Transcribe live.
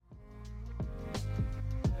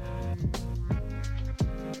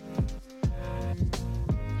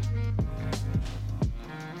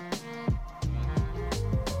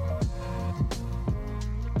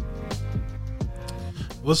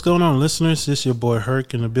What's going on, listeners? This your boy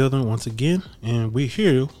Herc in the building once again, and we're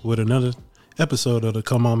here with another episode of the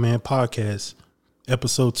Come On Man podcast,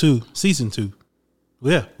 Ep.2, Season 2.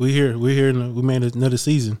 Yeah, we're here. We're here. We made another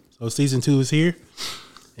season. So Season 2 is here,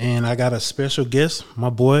 and I got a special guest, my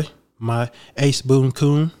boy, my Ace Boone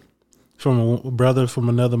Coon, from a brother from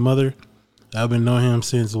another mother. I've been knowing him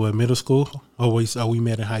since, middle school? We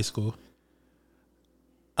met in high school.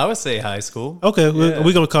 I would say high school. Okay, yeah.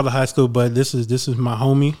 We're gonna call it high school, but this is my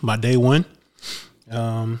homie, my day one.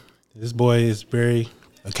 This boy is very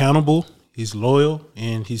accountable. He's loyal,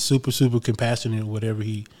 and he's super compassionate. Whatever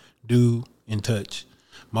he do and touch.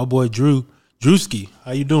 My boy Drewski,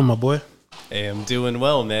 how you doing, my boy? Hey, I'm doing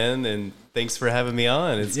well, man, and thanks for having me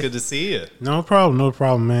on. It's good to see you. No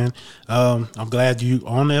problem, man. I'm glad you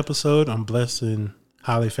on the episode. I'm blessed and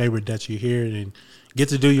highly favored that you're here and get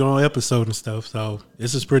to do your own episode and stuff. So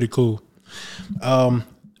this is pretty cool.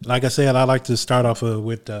 Like I said, I like to start off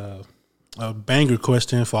with a banger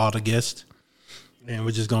question for all the guests, and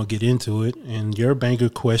we're just gonna get into it. And your banger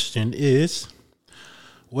question is,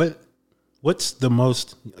 what's the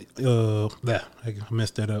most? I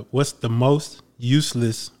messed that up. What's the most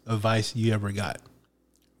useless advice you ever got?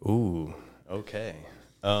 Ooh, okay.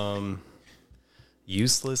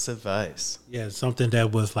 Useless advice. Yeah, something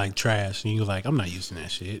that was like trash, and you're like, I'm not using that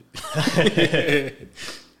shit.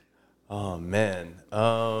 Oh man,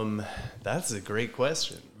 that's a great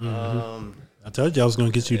question. Mm-hmm. I told you I was going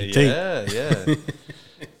to get you to tape. Yeah.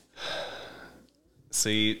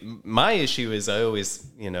 See, my issue is I always,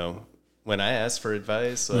 when I ask for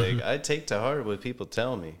advice, like I take to heart what people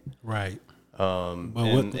tell me. Right.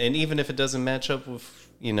 And even if it doesn't match up with,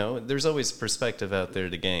 there's always perspective out there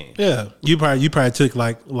to gain. Yeah, you probably took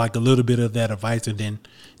like a little bit of that advice and then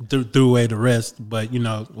threw away the rest. But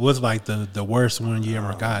what's like the worst one you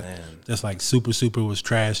ever got? Man. That's like super was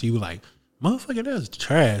trash. You were like, motherfucker, that's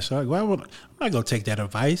trash. Like, I'm not gonna take that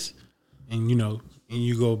advice. And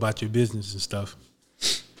you go about your business and stuff.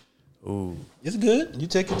 Ooh, it's good. You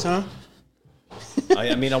take your time.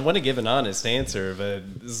 I want to give an honest answer,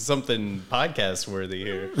 but this is something podcast worthy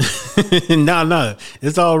here. No,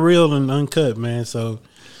 it's all real and uncut, man. So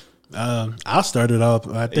I'll start it off.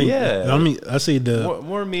 I think. Yeah. I see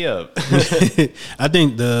warm me up. I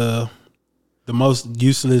think the most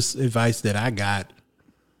useless advice that I got.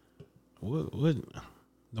 What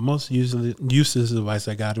the most useless advice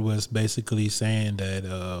I got was basically saying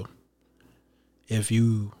that if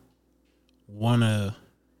you wanna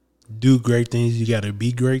do great things, you got to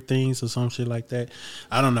be great things or some shit like that.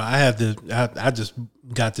 I don't know. I just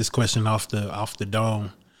got this question off the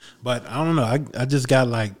dome, but I don't know. I just got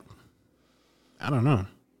like, I don't know.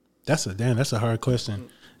 That's a hard question.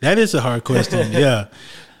 That is a hard question. Yeah.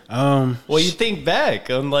 Well, you think back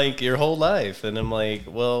on like your whole life, and I'm like,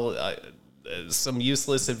 well, some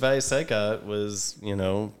useless advice I got was,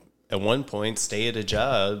 at one point stay at a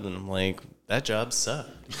job, and I'm like, that job sucked.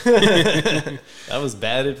 That was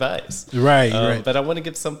bad advice. Right. But I want to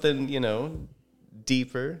give something,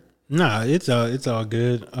 deeper. Nah, it's all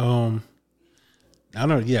good. I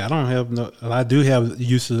don't have no. I do have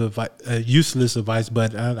useless advice,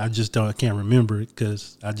 but I just don't. I can't remember it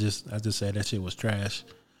because I just said that shit was trash.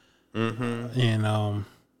 Mm-hmm. And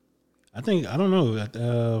I don't know.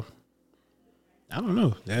 I don't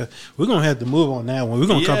know. We're gonna have to move on that one. We're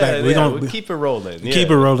gonna come back. We'll keep it rolling. Keep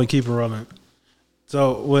it rolling.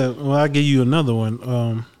 So, well, I'll give you another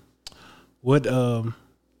one.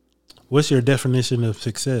 What's your definition of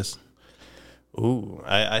success? Ooh,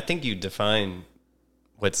 I think you define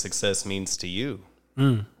what success means to you.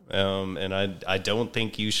 Mm. And I don't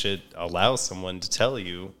think you should allow someone to tell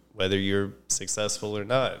you whether you're successful or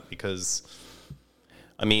not, because,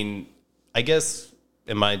 I guess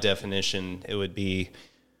in my definition, it would be,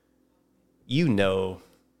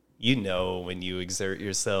 when you exert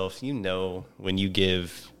yourself, when you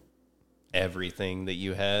give everything that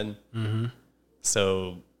you had. Mm-hmm.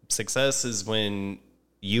 So success is when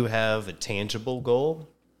you have a tangible goal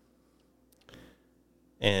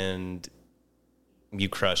and you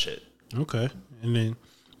crush it. Okay. And then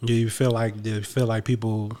do you feel like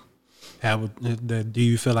people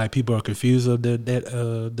are confused of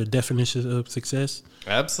the definition of success?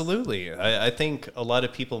 Absolutely. I think a lot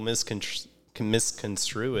of people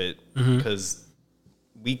misconstrue it because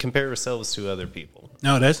we compare ourselves to other people.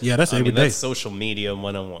 No, that's every day. That's social media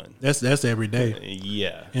 101. That's every day.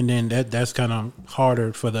 Yeah. And then that's kind of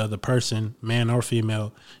harder for the other person, man or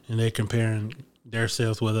female, and they're comparing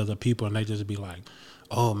themselves with other people, and they just be like,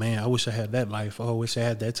 oh man, I wish I had that life. Oh, I wish I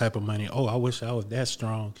had that type of money. Oh, I wish I was that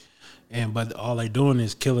strong. But all they doing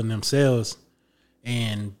is killing themselves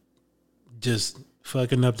and just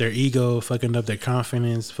fucking up their ego, fucking up their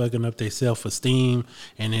confidence, fucking up their self-esteem,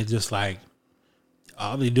 and it's just like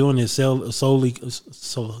all they're doing is slowly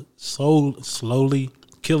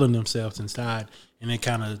killing themselves inside, and it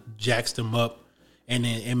kind of jacks them up, and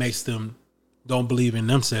then it makes them don't believe in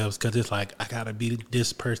themselves because it's like, I gotta be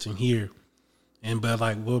this person here, but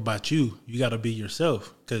like, what about you? You gotta be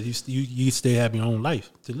yourself because you still have your own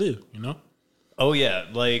life to live, you know? Oh yeah,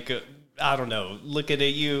 like I don't know. Looking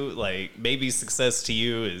at you, like maybe success to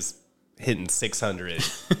you is hitting 600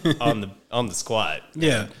 on the squat.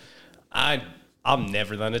 Yeah, I'm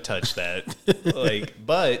never gonna touch that. Like,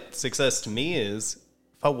 but success to me is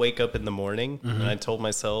if I wake up in the morning and I told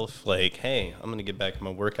myself like, hey, I'm gonna get back in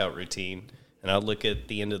my workout routine, and I look at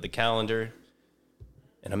the end of the calendar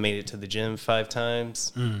and I made it to the gym 5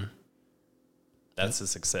 times. That's a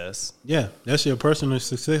success. Yeah, that's your personal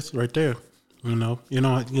success right there. You know.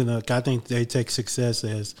 I think they take success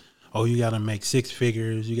as, oh, you got to make 6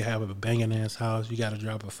 figures, you got to have a banging ass house, you got to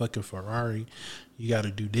drive a fucking Ferrari, you got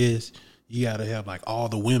to do this, you got to have like all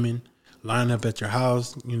the women line up at your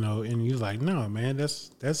house, and you're like, no, man,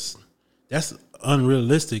 that's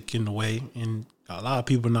unrealistic in a way, and a lot of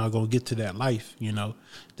people not gonna get to that life.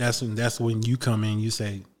 That's when you come in. You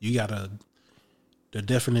say the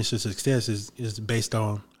definition of success is based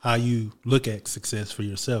on how you look at success for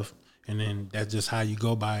yourself, and then that's just how you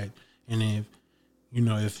go by it. And then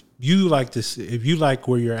if you like this, if you like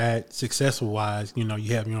where you're at successful wise, you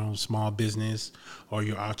have your own small business, or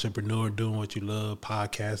you're an entrepreneur doing what you love,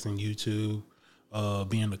 podcasting, YouTube,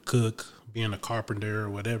 being a cook, being a carpenter, or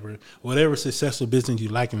whatever successful business you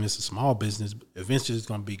like, and it's a small business, eventually it's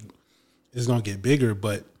gonna get bigger.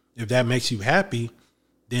 But if that makes you happy,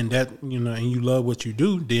 then that, and you love what you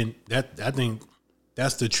do, then I think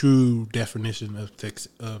that's the true definition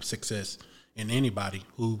of success in anybody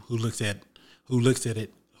who looks at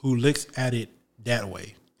it that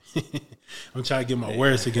way. I'm trying to get my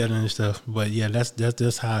words together and stuff, but yeah, that's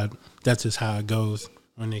just how it goes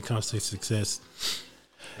when it comes to success.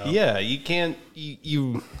 Yeah, you can't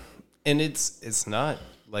and it's not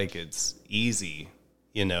like it's easy,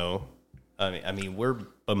 I mean, we're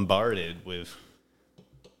bombarded with,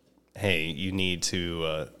 hey, you need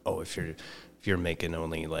to if you're making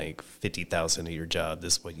only like 50,000 at your job,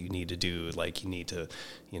 this is what you need to do. Like, you need to,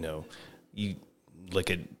 you look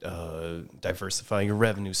at diversifying your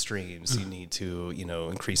revenue streams. You need to,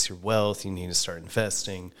 increase your wealth. You need to start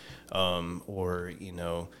investing, or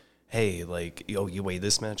hey, like, you weigh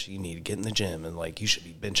this much, you need to get in the gym, and like, you should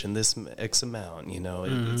be benching this X amount.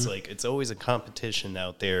 It's like, it's always a competition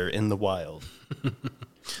out there in the wild.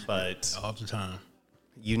 But all the time,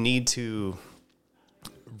 you need to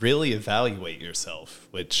really evaluate yourself,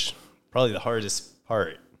 which probably the hardest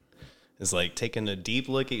part is like taking a deep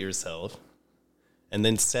look at yourself and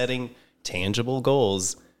then setting tangible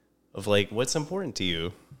goals of like what's important to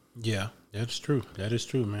you. Yeah, that's true. That is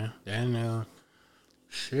true, man. And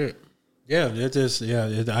shit, yeah,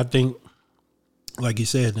 I think, like you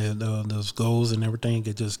said, those goals and everything,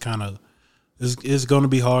 it just kind of it's going to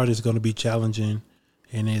be hard. It's going to be challenging,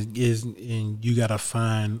 and and you got to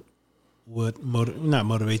find what not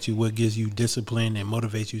motivates you, what gives you discipline and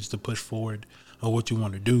motivates you to push forward on what you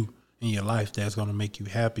want to do in your life that's going to make you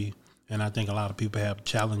happy. And I think a lot of people have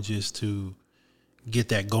challenges to get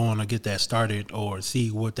that going or get that started or see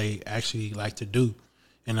what they actually like to do.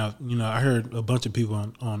 And I heard a bunch of people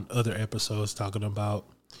on other episodes talking about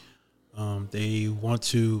they want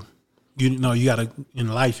to, you gotta, in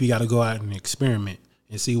life, you gotta go out and experiment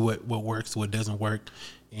and see what works, what doesn't work,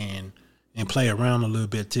 and play around a little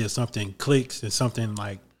bit till something clicks and something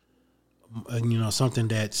like, something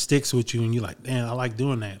that sticks with you, and you're like, damn, I like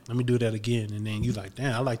doing that. Let me do that again. And then you're like,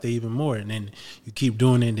 damn, I like that even more. And then you keep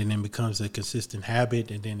doing it, and then it becomes a consistent habit,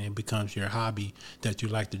 and then it becomes your hobby that you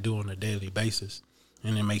like to do on a daily basis.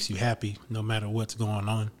 And it makes you happy no matter what's going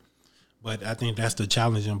on. But I think that's the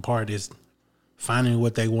challenging part, is finding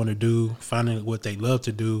what they want to do, finding what they love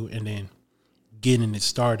to do, and then getting it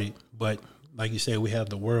started. But like you said, we have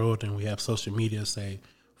the world and we have social media say,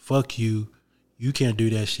 fuck you. You can't do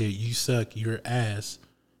that shit. You suck. You're ass.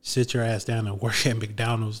 Sit your ass down and work at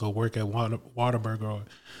McDonald's or work at Whataburger or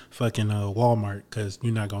fucking Walmart, because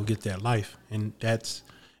you're not going to get that life. And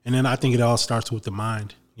then I think it all starts with the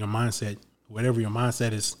mind, your mindset. Whatever your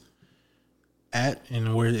mindset is at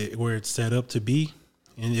and where it's set up to be.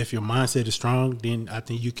 And if your mindset is strong, then I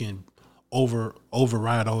think you can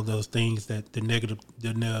override all those things, that the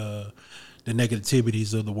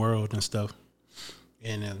negativities of the world and stuff.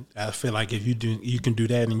 And I feel like if you can do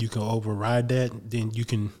that and you can override that, then you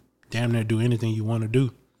can damn near do anything you want to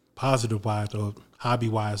do, positive wise or hobby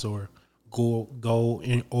wise or goal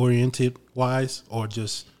oriented wise or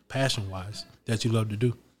just passion wise that you love to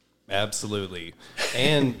do. Absolutely.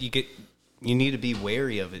 And you need to be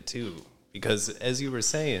wary of it too, because as you were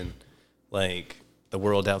saying, like the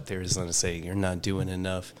world out there is going to say you're not doing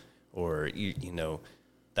enough, or you know,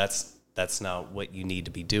 that's not what you need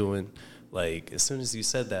to be doing. Like as soon as you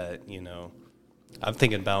said that, you know, I'm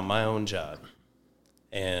thinking about my own job,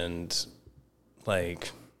 and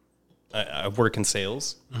like I work in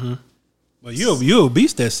sales. Mm-hmm. Well, you a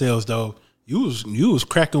beast at sales though. You was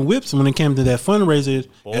cracking whips when it came to that fundraiser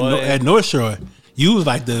at North Shore. You was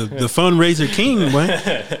like the fundraiser king, boy.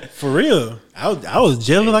 For real. I was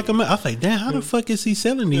jealous like a man. I was like, damn, how the fuck is he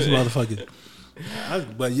selling these motherfuckers?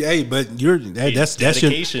 But that's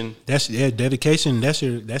dedication. That's dedication. That's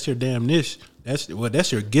your damn niche.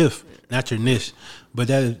 That's your gift, not your niche. But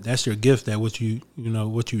that's your gift. That what you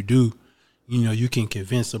do. You know, you can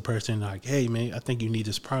convince a person like, hey man, I think you need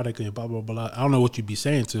this product and blah blah blah. I don't know what you be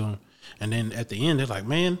saying to them. And then at the end, they're like,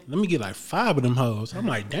 man, let me get like 5 of them hoes. I'm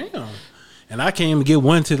like, damn. And I can't even get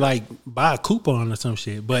one to like buy a coupon or some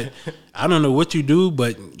shit. But I don't know what you do,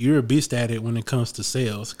 but you're a beast at it when it comes to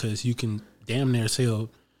sales, because you can damn near sell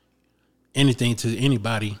anything to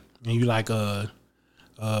anybody. And you like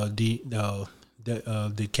DiCaprio.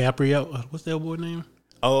 What's that boy name?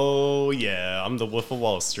 Oh yeah, I'm the Wolf of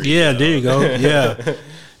Wall Street. Yeah, there you go. Yeah,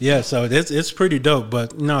 yeah. So it's pretty dope.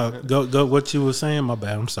 But no, go. What you were saying? My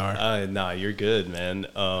bad. I'm sorry. Nah, you're good, man.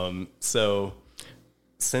 So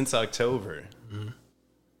since October,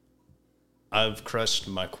 I've crushed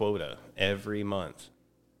my quota every month.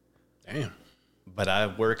 Damn. But I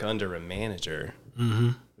work under a manager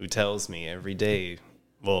who tells me every day,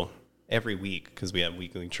 well, every week, because we have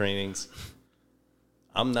weekly trainings,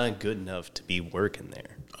 I'm not good enough to be working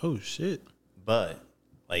there. Oh, shit. But,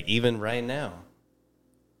 like, even right now,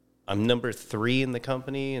 I'm number 3 in the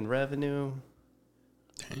company in revenue.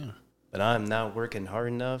 Damn. But I'm not working hard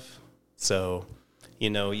enough. So, you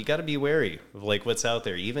know, you got to be wary of, like, what's out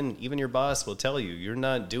there. Even your boss will tell you, you're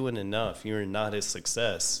not doing enough. You're not a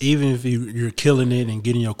success. Even if you're killing it and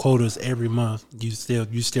getting your quotas every month, you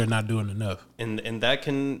still not doing enough. And that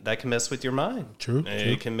can mess with your mind. True.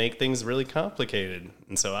 It can make things really complicated.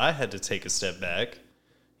 And so I had to take a step back,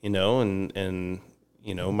 you know, and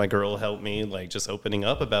you know, my girl helped me, like, just opening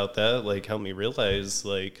up about that, like, helped me realize,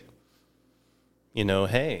 like, you know,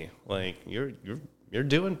 hey, like, you're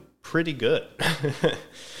doing pretty good.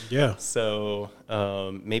 Yeah. So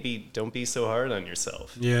maybe don't be so hard on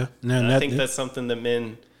yourself. Yeah. I think that's something that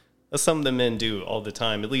men do all the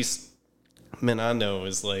time. At least men I know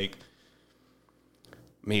is like,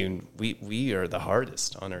 I mean, we are the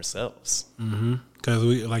hardest on ourselves. Mm-hmm. Because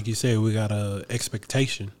we, like you said, we got a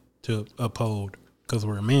expectation to uphold because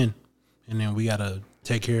we're men, and then we gotta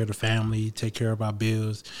take care of the family, take care of our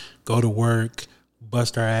bills, go to work,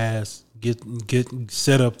 bust our ass, get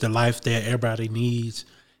set up the life that everybody needs,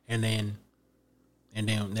 and then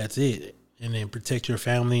that's it. And then protect your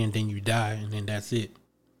family, and then you die, and then that's it.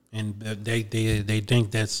 And they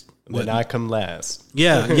think that's what not come last.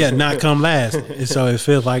 Yeah, not come last. And so it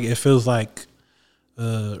feels like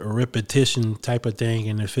a repetition type of thing,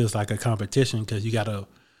 and it feels like a competition because you got to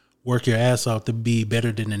work your ass off to be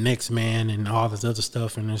better than the next man and all this other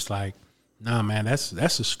stuff. And it's like, nah, man, that's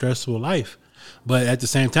a stressful life. But at the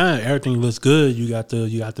same time, everything looks good. You got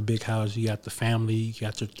the big house, you got the family, you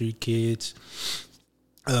got your 3 kids.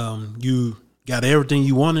 You got everything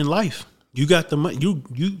you want in life. You got the money.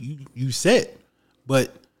 You set.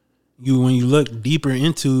 But when you look deeper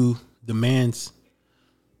into the man's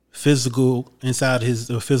physical, inside his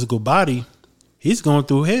physical body, he's going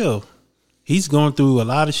through hell. He's going through a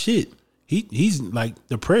lot of shit. He's like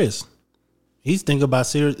depressed. He's thinking about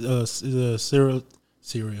serial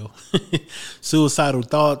suicidal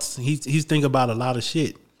thoughts. He's thinking about a lot of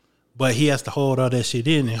shit, but he has to hold all that shit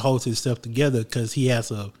in and hold himself together because he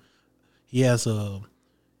has an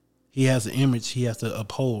image he has to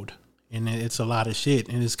uphold, and it's a lot of shit,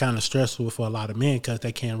 and it's kind of stressful for a lot of men because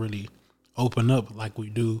they can't really open up like we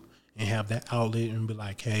do and have that outlet and be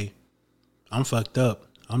like, hey, I'm fucked up,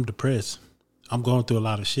 I'm depressed, I'm going through a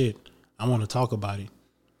lot of shit, I want to talk about it,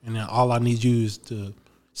 and then all I need you is to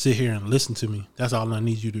sit here and listen to me. That's all I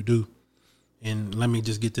need you to do, and let me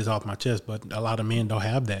just get this off my chest. But a lot of men don't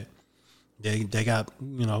have that. They got,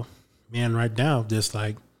 you know, men right now just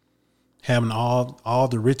like having all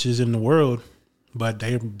the riches in the world, but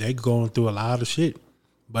they going through a lot of shit.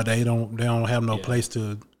 But they don't have no place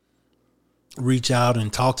to reach out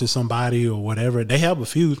and talk to somebody or whatever. They have a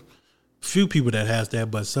few people that has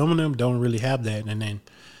that, but some of them don't really have that, and then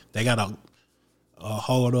they gotta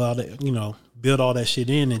hold all that, you know, build all that shit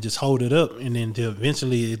in and just hold it up, and then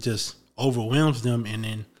eventually it just overwhelms them, and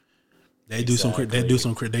then they do some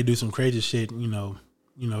crazy shit.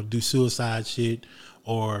 Do suicide shit,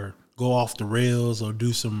 or go off the rails, or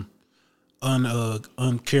do some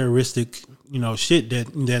uncharacteristic, shit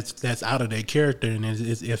that's out of their character, and it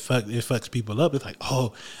fucks people up. It's like,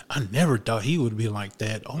 oh, I never thought he would be like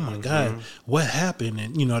that. Oh my God, what happened?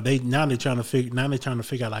 And they're trying to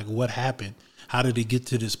figure out like what happened. How did it get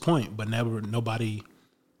to this point? But nobody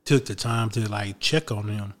took the time to like check on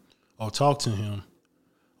him or talk to him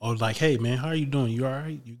or like, hey man, how are you doing? You all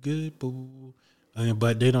right? You good? Boo.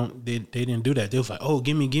 But they didn't do that. They was like, oh,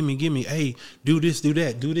 give me. Hey, do this, do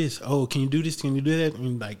that, do this. Oh, can you do this? Can you do that?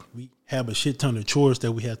 And like, we have a shit ton of chores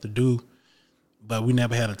that we have to do, but we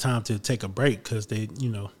never had a time to take a break because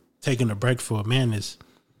taking a break for a man is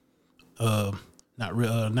not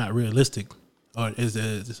realistic, or is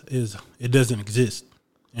it doesn't exist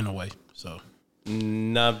in a way. So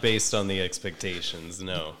not based on the expectations.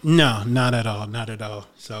 No, not at all.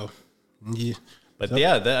 So yeah. But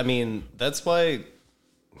yeah, that's why,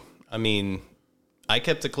 I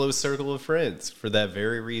kept a close circle of friends for that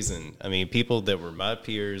very reason. People that were my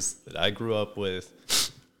peers that I grew up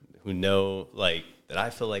with who know, like, that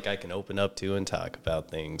I feel like I can open up to and talk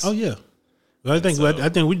about things. Oh, yeah. Well, I think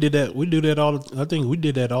we did that. We do that all. I think we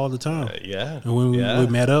did that all the time. Yeah. And when we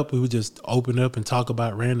met up, we would just open up and talk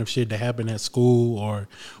about random shit that happened at school, or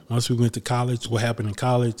once we went to college, what happened in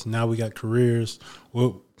college. Now we got careers.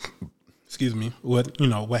 Excuse me,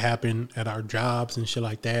 what happened at our jobs and shit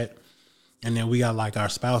like that. And then we got like our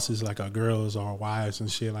spouses, like our girls or our wives and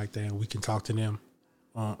shit like that. And we can talk to them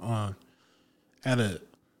on at a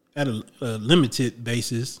limited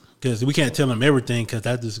basis, because we can't tell them everything, because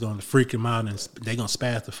that's just going to freak them out and they're going to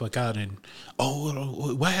spaz the fuck out. And,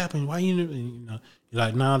 oh, what happened? Why you're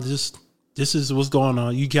like, nah, this is what's going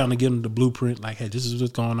on. You kind of give them the blueprint, like, hey, this is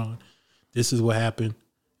what's going on. This is what happened.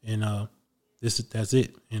 And, that's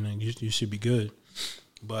it, and you should be good.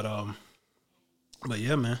 But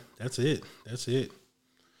yeah, man, that's it.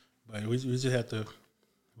 But we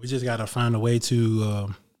just gotta find a way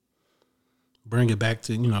to bring it back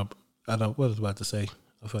to I don't what I was about to say.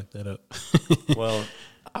 I fucked that up. Well,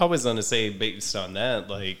 I was gonna say, based on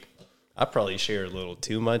that, like, I probably share a little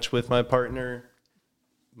too much with my partner,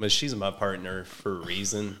 but she's my partner for a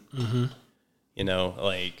reason. Mm-hmm.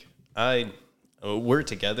 Like, we're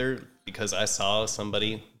together because I saw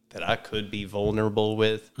somebody that I could be vulnerable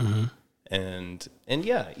with. Mm-hmm. And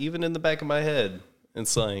yeah, even in the back of my head,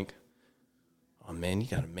 it's like, oh man, you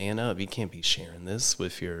got to man up. You can't be sharing this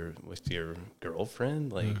with your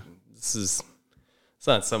girlfriend. Like, it's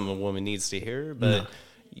not something a woman needs to hear, but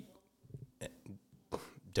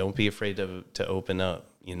don't be afraid to open up.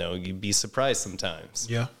 You'd be surprised sometimes.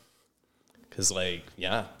 Yeah. 'Cause like,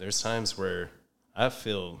 yeah, there's times where I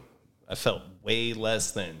felt way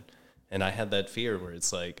less than. And I had that fear where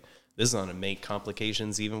it's like, this is going to make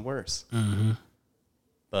complications even worse. Mm-hmm.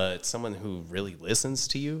 But someone who really listens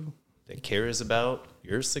to you, that cares about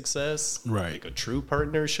your success, right, like a true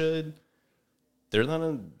partner should, they're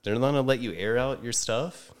gonna let you air out your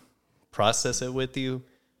stuff, process it with you,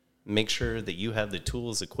 make sure that you have the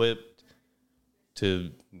tools equipped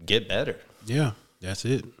to get better. Yeah, that's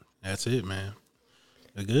it. That's it, man.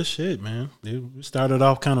 The good shit, man. We started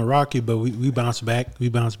off kind of rocky, but we bounced back.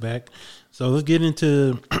 So let's get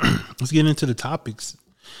into the topics.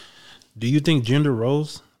 Do you think gender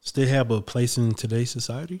roles still have a place in today's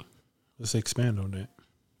society? Let's expand on that.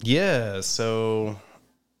 Yeah. So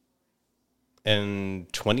in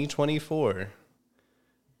 2024,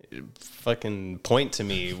 fucking point to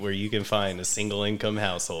me where you can find a single income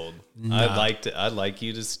household. Nah. I'd like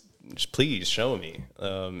you to. Please show me.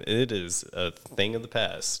 It is a thing of the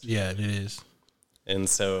past. Yeah, it is. And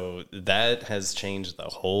so that has changed the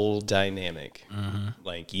whole dynamic. Mm-hmm.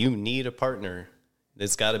 Like, you need a partner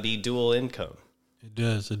that's got to be dual income. It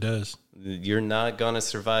does. You're not going to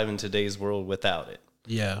survive in today's world without it.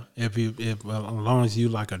 Yeah. If as long as you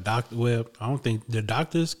like a doctor, well, I don't think the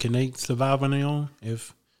doctors, can they survive on their own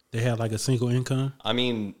if they have like a single income?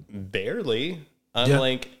 Barely. I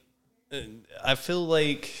feel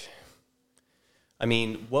like,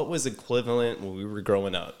 what was equivalent when we were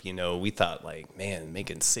growing up? We thought like, man,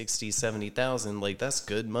 making 60, 70,000, like, that's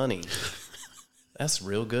good money. That's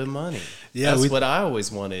real good money. Yeah. That's what I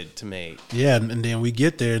always wanted to make. Yeah. And then we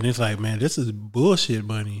get there and it's like, man, this is bullshit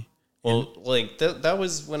money. Well, like that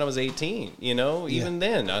was when I was 18, even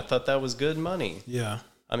then I thought that was good money. Yeah.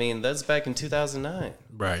 That's back in 2009.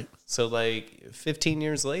 Right. So like 15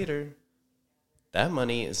 years later, that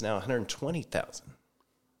money is now 120,000.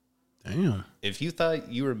 Damn. If you thought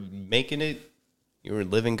you were making it, you were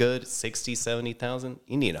living good, 60, 70,000,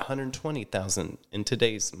 you need 120,000 in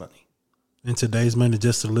today's money. in today's money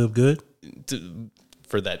just to live good?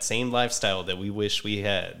 For that same lifestyle that we wish we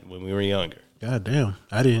had when we were younger. God damn.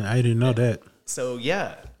 I didn't know that. So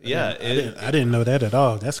yeah. I didn't know that at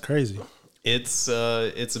all. That's crazy. It's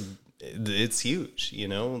huge, you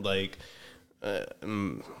know, like,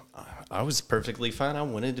 I was perfectly fine. I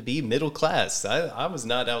wanted to be middle class. I was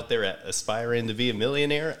not out there aspiring to be a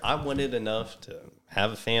millionaire. I wanted enough to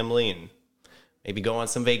have a family and maybe go on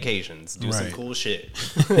some vacations, do some cool shit.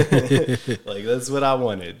 Like, that's what I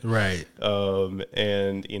wanted. Right.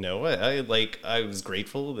 And you know, I was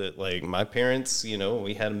grateful that, like, my parents, you know,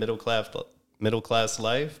 we had a middle class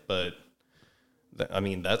life, but I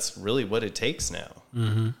mean, that's really what it takes now.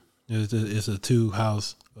 Mm-hmm. It's a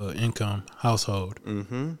 2-house income household.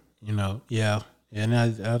 Mm-hmm. You know, yeah. And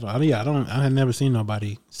I had never seen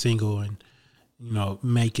nobody single and, you know,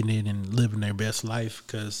 making it and living their best life,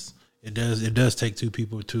 because it does take 2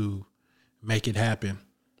 people to make it happen.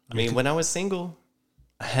 I mean, when I was single,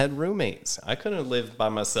 I had roommates. I couldn't live by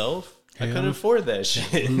myself. I couldn't afford that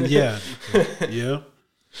shit. Yeah. Yeah.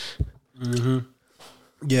 Mm-hmm.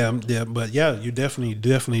 Yeah, but yeah, you definitely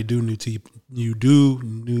do need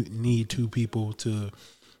 2 people to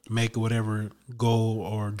make whatever goal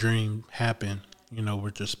or dream happen, you know,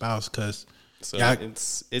 with your spouse, because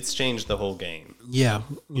it's changed the whole game. Yeah,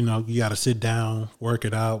 you know, you got to sit down, work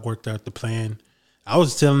out the plan. I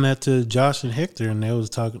was telling that to Josh and Hector, and I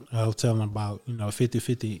was telling them about, you know,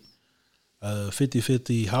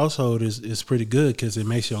 50-50 household is pretty good, because it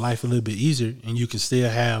makes your life a little bit easier, and you can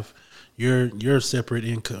still have your separate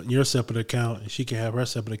income, your separate account, and she can have her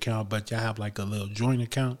separate account, but y'all have like a little joint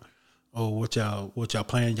account, or what y'all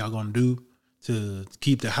plan y'all gonna do to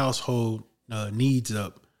keep the household needs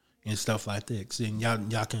up and stuff like that. So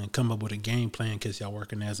y'all can come up with a game plan, because y'all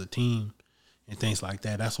working as a team and things like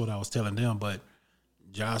that. That's what I was telling them. But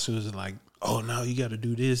Josh was like, "Oh no, you got to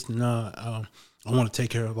do this. No, I want to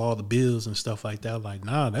take care of all the bills and stuff like that." Like,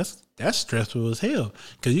 nah, that's stressful as hell,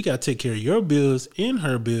 because you got to take care of your bills and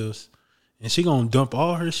her bills. And she gonna dump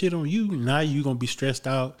all her shit on you. Now you gonna be stressed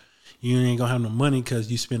out. You ain't gonna have no money,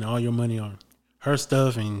 because you spending all your money on her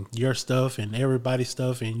stuff and your stuff and everybody's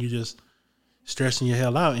stuff, and you just stressing your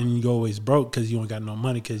hell out. And you always broke because you don't got no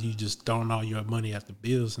money, because you just throwing all your money at the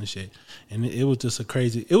bills and shit. And it was just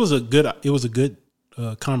it was a good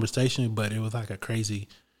conversation, but it was like a crazy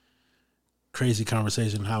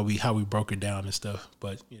conversation how we broke it down and stuff.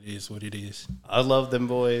 But it is what it is. I love them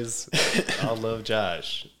boys. I love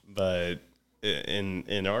Josh, but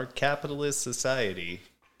in our capitalist society,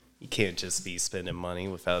 you can't just be spending money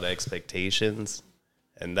without expectations.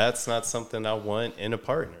 And that's not something I want in a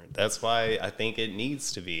partner. That's why I think it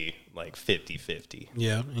needs to be like 50-50.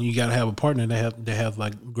 Yeah, and you got to have a partner that have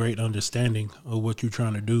like great understanding of what you're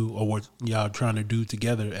trying to do, or what y'all trying to do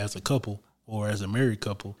together as a couple or as a married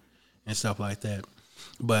couple and stuff like that.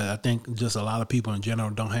 But I think just a lot of people in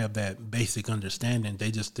general don't have that basic understanding.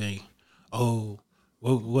 They just think, oh,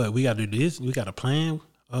 what we got to do this? We got a plan?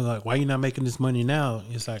 Like, why you not making this money now?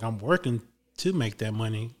 It's like, I'm working to make that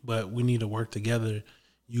money, but we need to work together.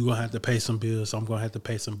 You gonna have to pay some bills. I'm gonna have to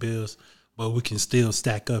pay some bills, but we can still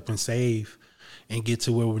stack up and save and get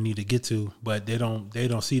to where we need to get to. But they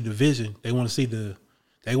don't see the vision. They want to see the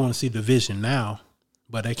vision now,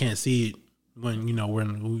 but they can't see it when, you know, we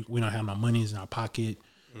don't have no monies in our pocket,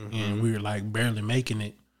 and we're like barely making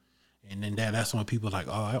it. And then that's when people are like,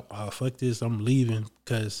 oh, fuck this, I'm leaving,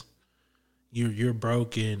 because you're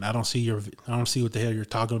broke, and I don't see what the hell you're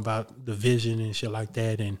talking about, the vision and shit like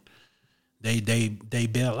that, and they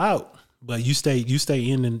bail out. But you stay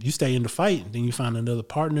in the fight, and then you find another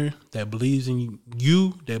partner that believes in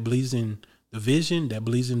you, that believes in the vision, that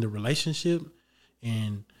believes in the relationship,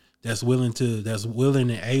 and that's willing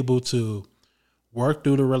and able to work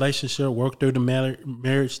through the relationship, work through the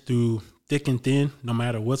marriage through thick and thin, no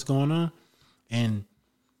matter what's going on. And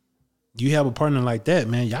you have a partner like that,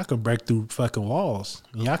 man, y'all can break through fucking walls.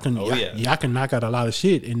 And y'all can knock out a lot of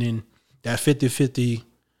shit. And then that 50-50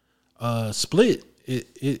 split,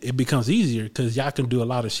 it becomes easier, because y'all can do a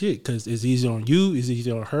lot of shit, because it's easy on you, it's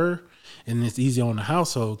easy on her, and it's easy on the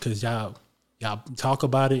household, because y'all talk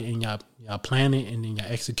about it, and y'all plan it, and then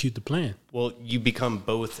y'all execute the plan. Well, you become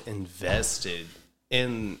both invested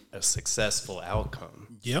in a successful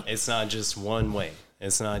outcome. Yeah. It's not just one way.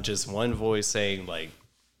 It's not just one voice saying, like,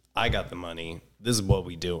 I got the money, this is what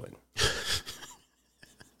we doing.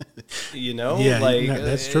 You know? Yeah, like,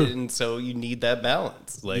 that's true. And so you need that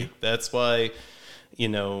balance. Like, that's why, you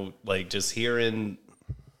know, like, just hearing,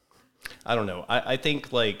 I don't know. I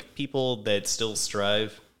think, like, people that still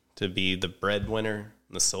strive to be the breadwinner,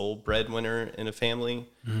 the sole breadwinner in a family,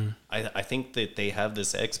 I think that they have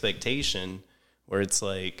this expectation where it's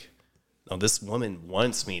like, no, this woman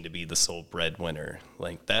wants me to be the sole breadwinner.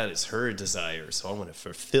 Like, that is her desire. So I want to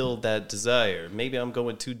fulfill that desire. Maybe I'm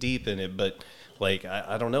going too deep in it, but like,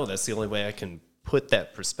 I don't know. That's the only way I can put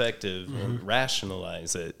that perspective and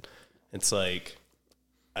rationalize it. It's like,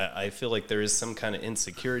 I feel like there is some kind of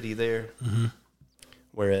insecurity there.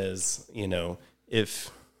 Whereas, you know,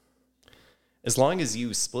 as long as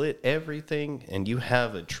you split everything and you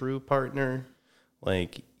have a true partner,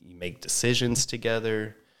 like, you make decisions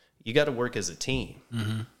together, you got to work as a team.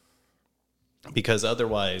 Because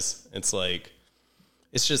otherwise it's like,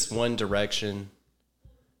 it's just one direction.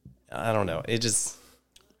 I don't know. It's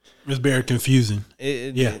very confusing.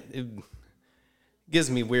 It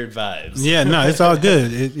gives me weird vibes. Yeah, no, it's all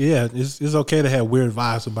good. It's okay to have weird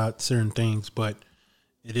vibes about certain things, but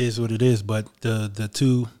it is what it is. But the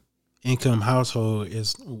two income household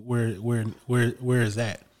is where is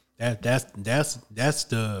that? That's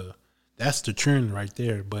the trend right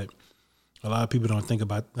there. But a lot of people don't think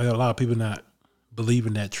about. A lot of people not believe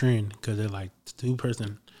in that trend because they're like,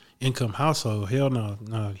 2-person income household. Hell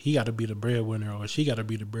no, he got to be the breadwinner or she got to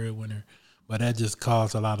be the breadwinner. But that just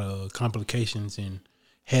caused a lot of complications and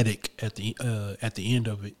headache at the end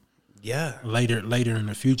of it. Yeah, later in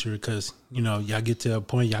the future, because you know y'all get to a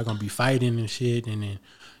point y'all gonna be fighting and shit, and then,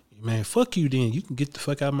 man, fuck you. Then you can get the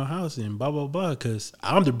fuck out of my house and blah blah blah. Because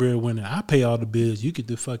I'm the breadwinner. I pay all the bills. You get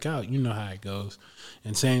the fuck out. You know how it goes.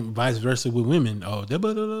 And same vice versa with women. Oh,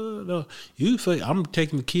 you fuck. I'm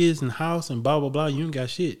taking the kids in the house and blah blah blah. You ain't got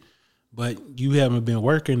shit. But you haven't been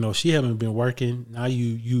working, or she haven't been working. Now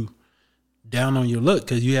you down on your luck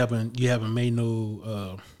because you haven't made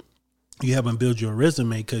no. You haven't built your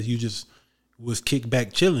resume because you just was kicked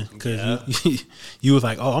back chilling because you was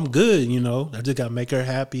like, oh, I'm good. You know, I just got to make her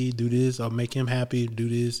happy, do this, or make him happy, do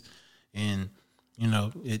this. And, you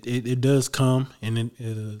know, it does come and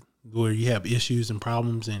where you have issues and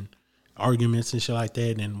problems and arguments and shit like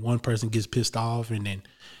that. And one person gets pissed off and then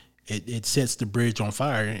it sets the bridge on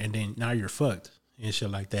fire and then now you're fucked and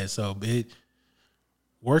shit like that. So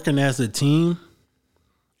working as a team,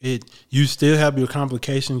 you still have your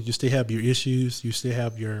complications, you still have your issues, you still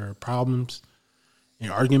have your problems and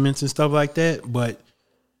arguments and stuff like that, but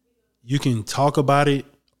you can talk about it,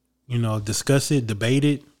 you know, discuss it, debate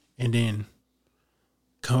it, and then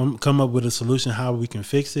come up with a solution how we can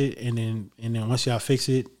fix it, and then once y'all fix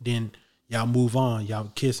it, then y'all move on,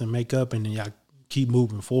 y'all kiss and make up, and then y'all keep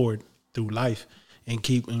moving forward through life and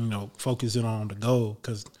keep, you know, focusing on the goal,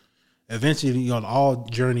 because eventually, you know, all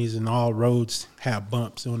journeys and all roads have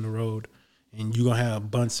bumps on the road, and you're gonna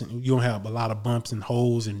have bumps, and you're gonna have a lot of bumps and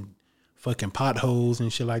holes and fucking potholes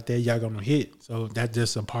and shit like that. Y'all gonna hit. So that's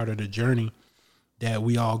just a part of the journey that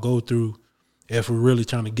we all go through if we're really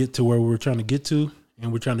trying to get to where we're trying to get to,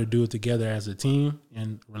 and we're trying to do it together as a team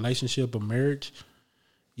and relationship or marriage.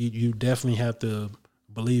 You definitely have to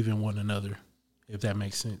believe in one another, if that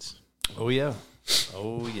makes sense. Oh yeah.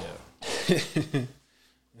 So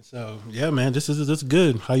yeah, man, this is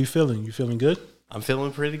good. How you feeling? You feeling good? I'm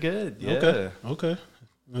feeling pretty good. Yeah. Okay.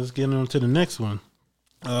 Let's get on to the next one.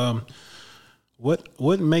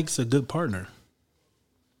 What makes a good partner?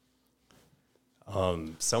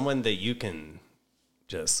 Someone that you can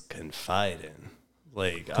just confide in.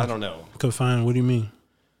 Like, I don't know. Confide? What do you mean?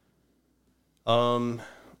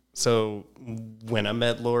 So when I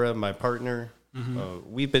met Laura, my partner,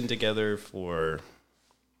 we've been together for,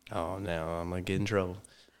 now I'm gonna get in trouble.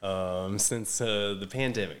 Since the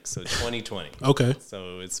pandemic, so 2020. Okay.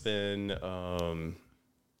 So it's been, I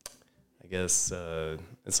guess,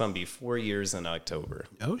 it's gonna be 4 years in October.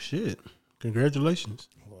 Oh shit! Congratulations.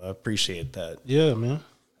 Well, I appreciate that. Yeah, man.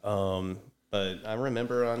 But I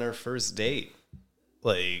remember on our first date,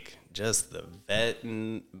 like, just the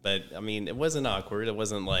vetting, but I mean, it wasn't awkward. It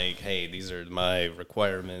wasn't like, hey, these are my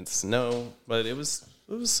requirements. No, but it was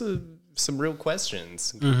some real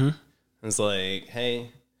questions. It's like, hey,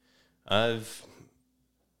 I've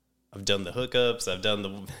done the hookups, I've done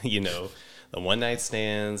the, you know, the one night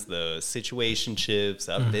stands, the situationships.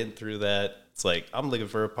 I've been through that. It's like, I'm looking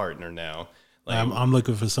for a partner now. Like, I'm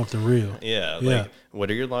looking for something real. Yeah. Like,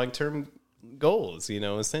 what are your long-term goals? You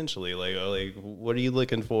know, essentially, like what are you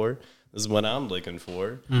looking for? This is what I'm looking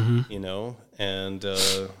for. You know, and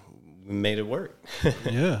we made it work.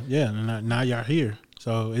 Yeah. And now y'all here,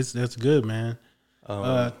 so that's good, man.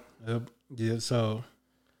 Yeah. So,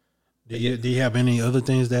 do you have any other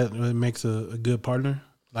things that makes a good partner?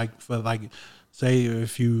 Like, say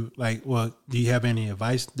if you like, well, do you have any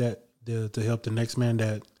advice that to help the next man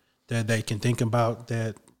that they can think about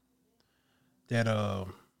that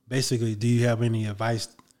basically, do you have any advice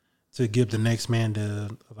to give the next man to,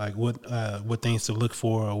 like, what things to look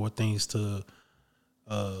for or what things to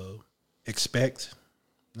expect.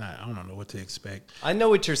 Nah, I don't know what to expect. I know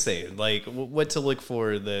what you're saying. Like what to look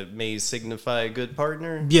for that may signify a good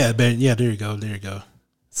partner. Yeah, but yeah, there you go. There you go.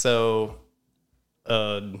 So,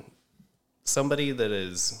 somebody that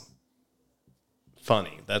is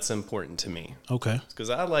funny, that's important to me. Okay. Because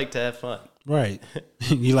I like to have fun. Right.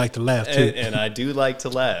 You like to laugh too. And I do like to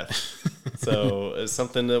laugh. So it's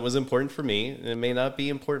something that was important for me. It may not be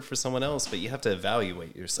important for someone else, but you have to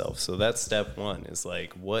evaluate yourself. So that's step one, is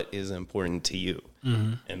like, what is important to you?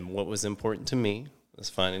 Mm-hmm. And what was important to me was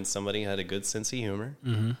finding somebody who had a good sense of humor,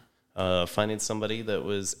 finding somebody that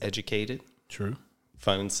was educated. True.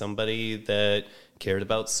 Finding somebody that cared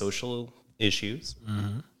about social issues.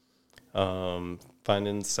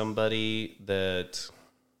 Finding somebody that,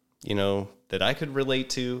 that I could relate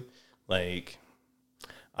to. Like,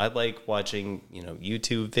 I like watching,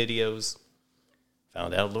 YouTube videos.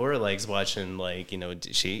 Found out Laura likes watching,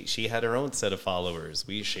 she had her own set of followers.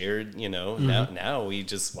 We shared, now we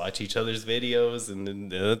just watch each other's videos,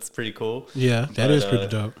 and that's pretty cool. Yeah, that is pretty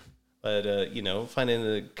dope. But, finding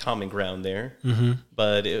the common ground there. Mm-hmm.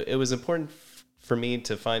 But it was important for me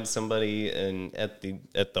to find somebody, and at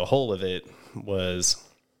the whole of it was,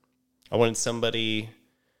 I wanted somebody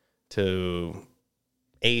to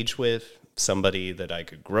age with, somebody that I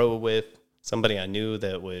could grow with, somebody I knew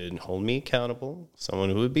that would hold me accountable, someone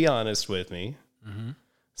who would be honest with me,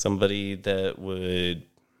 somebody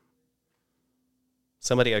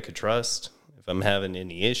I could trust if I'm having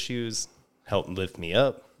any issues, help lift me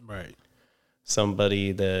up. Right.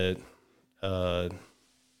 Somebody that,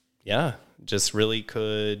 just really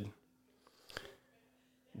could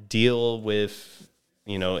deal with,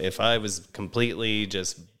 if I was completely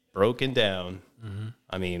just broken down.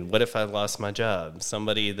 I mean, what if I lost my job?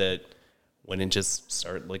 Somebody that wouldn't just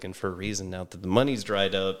start looking for a reason now that the money's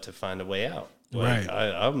dried up to find a way out. Like,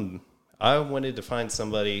 right. I wanted to find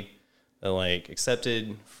somebody that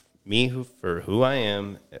accepted me for who I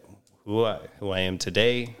am, who I am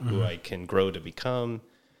today, who I can grow to become,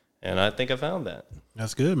 and I think I found that.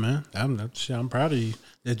 That's good, man. I'm proud of you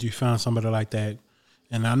that you found somebody like that.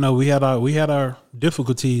 And I know we had our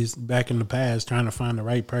difficulties back in the past trying to find the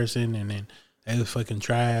right person, and then they was fucking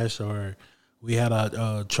trash, or we had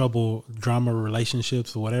a drama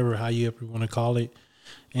relationships, or whatever, how you ever want to call it.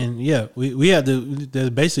 And yeah, we had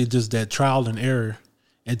to basically just that trial and error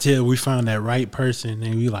until we found that right person,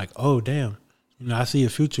 and we like, oh damn, I see a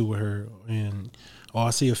future with her, or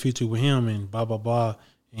I see a future with him, and blah blah blah.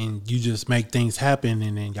 And you just make things happen,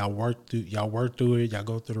 and then y'all work through it. Y'all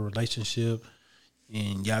go through the relationship,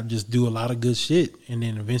 and y'all just do a lot of good shit. And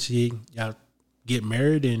then eventually y'all get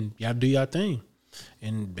married, and y'all do y'all thing.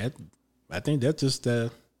 And I think that's just the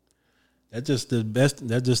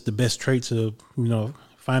best traits of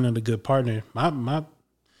finding a good partner. I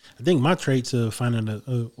think my traits of finding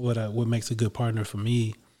what makes a good partner for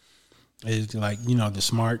me is the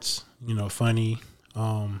smarts, funny,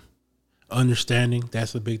 understanding.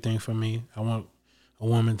 That's a big thing for me. I want a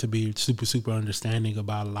woman to be super, super understanding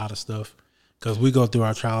about a lot of stuff, because we go through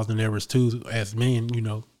our trials and errors too as men.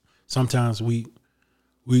 Sometimes we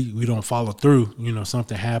don't follow through.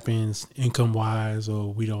 Something happens income wise,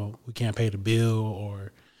 or we can't pay the bill,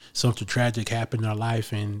 or something tragic happened in our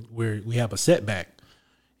life, and we have a setback,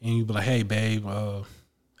 and you be like, hey babe,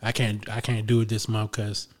 I can't do it this month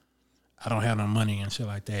because I don't have no money and shit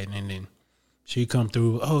like that. And then she come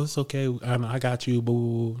through, oh, it's okay, I got you,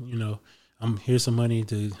 boo. I'm here's some money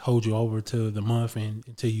to hold you over to the month and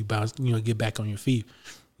until you bounce, get back on your feet.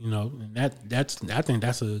 And I think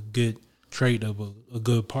that's a good trait of a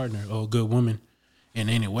good partner or a good woman in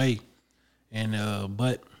any way. And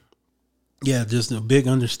but yeah, just a big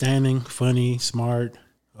understanding, funny, smart,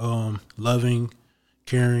 loving,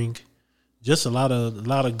 caring, just a lot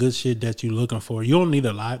of good shit that you're looking for. You don't need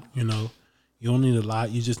a lot, You don't need a lot.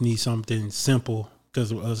 You just need something simple,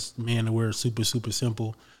 because us men, we're super, super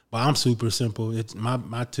simple. But I'm super simple. It's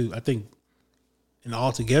my two, I think, and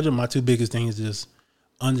altogether, my two biggest things is just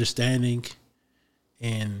understanding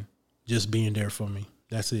and just being there for me.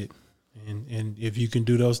 That's it. And if you can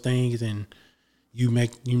do those things, and you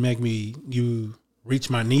reach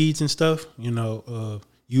my needs and stuff,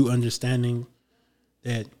 you understanding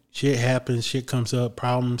that shit happens, shit comes up,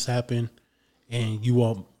 problems happen, and you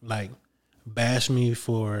won't bash me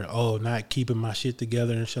for not keeping my shit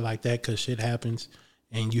together and shit like that, because shit happens,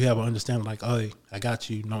 and you have an understanding hey, I got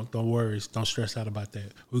you. Don't worry, don't stress out about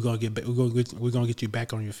that. We're gonna get you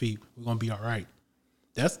back on your feet. We're gonna be all right.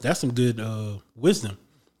 That's some good wisdom.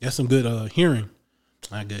 That's some good hearing.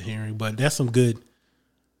 Not good hearing, but that's a good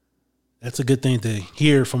thing to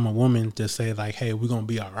hear from a woman, to say hey, we're gonna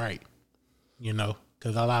be all right.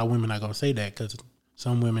 Because a lot of women are gonna say that, because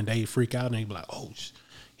some women, they freak out and they be like, oh,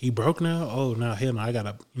 he broke now? Oh, no, hell no, I got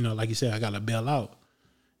to, like you said, I got to bail out.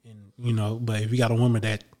 And, but if you got a woman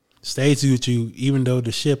that stays with you, even though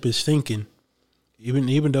the ship is sinking,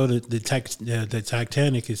 even though the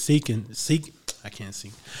Titanic is sinking, I can't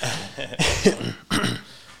sing.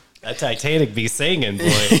 That Titanic be singing,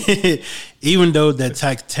 boy. Even though that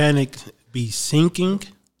Titanic be sinking,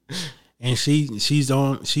 and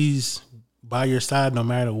she's by your side no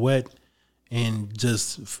matter what, and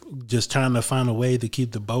just trying to find a way to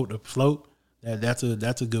keep the boat afloat. That's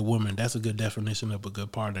a good woman. That's a good definition of a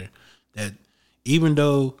good partner. That even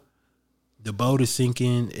though the boat is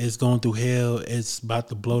sinking, it's going through hell, it's about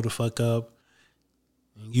to blow the fuck up,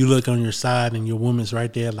 you look on your side and your woman's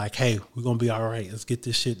right there like, hey, we're going to be all right. Let's get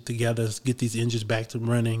this shit together. Let's get these engines back to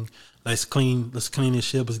running. Let's clean this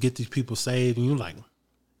ship. Let's get these people saved. And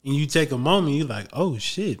you take a moment, you're like, oh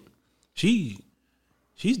shit, she's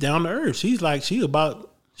down to earth. She's like, she about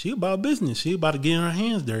business. She about to get her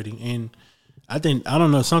hands dirty. And I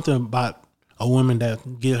don't know, something about a woman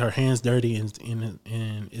that get her hands dirty and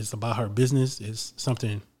it's about her business is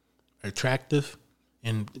something attractive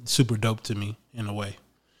and super dope to me in a way.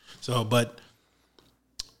 So, but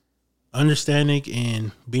understanding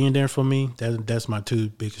and being there for me, that's my two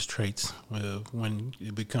biggest traits when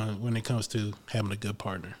it comes to having a good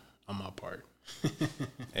partner on my part.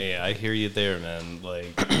 Hey, I hear you there, man.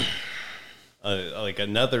 Like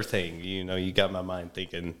another thing, you got my mind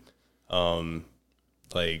thinking,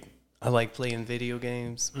 like I like playing video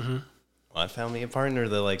games. Mm-hmm. Well, I found me a partner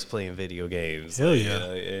that likes playing video games. Hell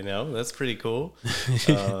yeah. That's pretty cool.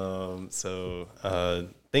 So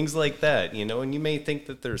things like that, and you may think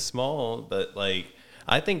that they're small, but like,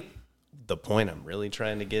 I think the point I'm really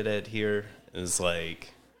trying to get at here is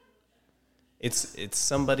like, it's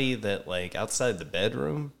somebody that like outside the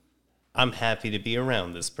bedroom, I'm happy to be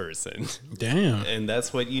around this person. Damn. And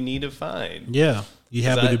that's what you need to find. Yeah. You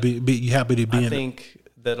happy to be I think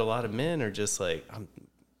that a lot of men are just like, I'm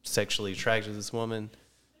sexually attracted to this woman.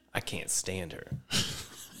 I can't stand her,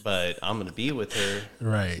 but I'm going to be with her.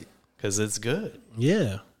 Right. Because it's good.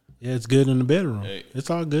 Yeah. Yeah, it's good in the bedroom. It's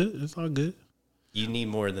all good. It's all good. You need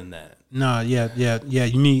more than that. No, yeah.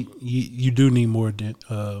 You do need more than,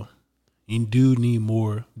 you do need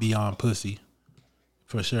more beyond pussy.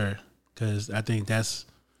 For sure. Because I think that's,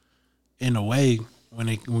 in a way,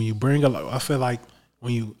 when you bring up, I feel like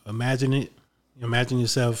when you imagine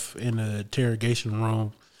yourself in an interrogation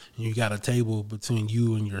room and you got a table between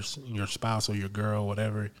you and your spouse or your girl,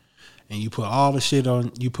 whatever, and you put all the shit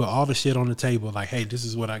on the table, like, hey, this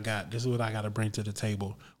is what I got. This is what I got to bring to the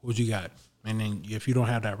table. What you got? And then if you don't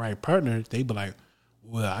have that right partner, they be like,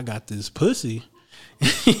 well, I got this pussy.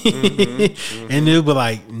 And they'll be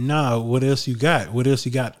like, nah, what else you got? What else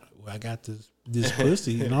you got? Well, I got this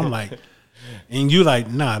pussy. And I'm like, and you like,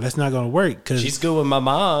 nah, that's not gonna work. Cause she's good with my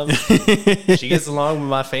mom. She gets along with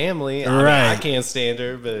my family. I can't stand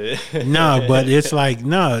her, but no, but it's like,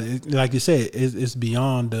 like you said, it's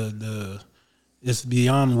beyond it's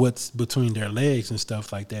beyond what's between their legs and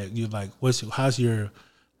stuff like that. You're like, how's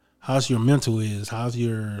your mental is, how's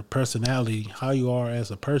your personality, how you are as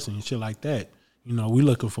a person, and shit like that. We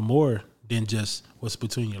looking for more than just what's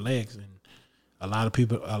between your legs. And a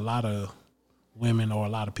lot of women or a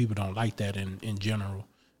lot of people don't like that in general,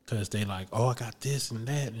 because they like, oh, I got this and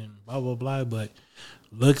that and blah blah blah. But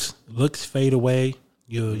looks fade away.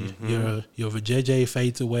 Your vajayjay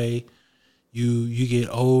fades away. You get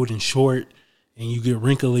old and short, and you get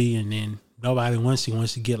wrinkly, and then nobody wants you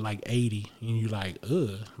once you get like 80, and you like,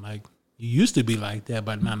 ugh, like you used to be like that,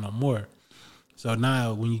 but not no more. So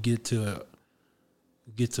now when you get to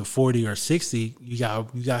 40 or 60, you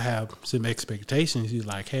gotta have some expectations. You're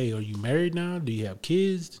like, hey, are you married now? Do you have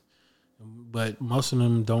kids? But most of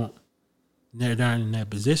them don't. They're not in that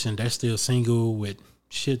position. They're still single with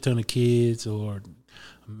shit ton of kids, or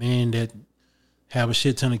a man that have a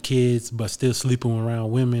shit ton of kids but still sleeping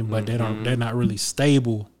around women, but they're not really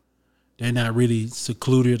stable. They're not really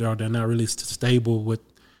secluded, or they're not really stable with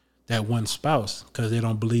that one spouse because they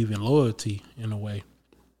don't believe in loyalty in a way.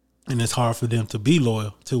 And it's hard for them to be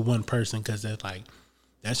loyal to one person because they're like,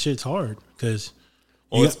 that shit's hard. Because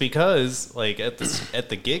it's because like at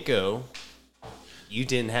the get go, you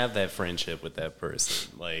didn't have that friendship with that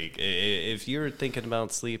person. Like if you're thinking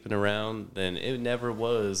about sleeping around, then it never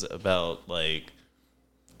was about like,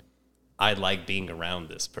 I like being around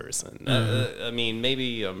this person. I mean,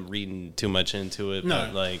 maybe I'm reading too much into it,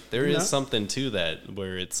 but like there is something to that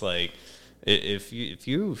where it's like, if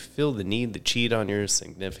you feel the need to cheat on your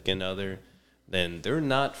significant other, then they're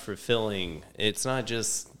not fulfilling. It's not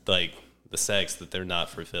just like the sex that they're not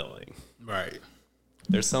fulfilling. Right.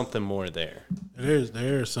 There's something more there.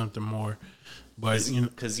 There's something more, but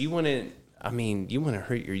because you wouldn't. I mean, you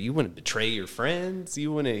wouldn't you wouldn't betray your friends.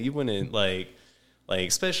 You wouldn't like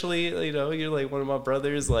especially you're like one of my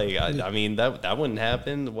brothers. Like I mean that wouldn't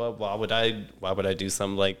happen. Why would I do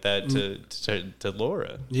something like that to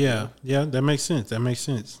Laura? Yeah, that makes sense.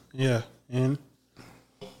 Yeah, and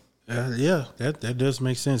that does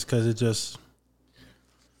make sense because it just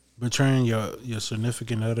betraying your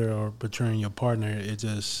significant other or betraying your partner. It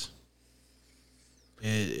just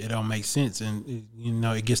it don't make sense, and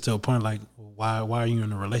it gets to a point like why are you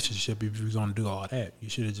in a relationship if you're gonna do all that? You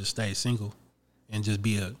should have just stayed single and just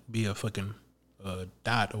be a fucking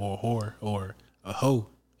dot or a whore or a hoe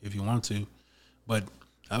if you want to. But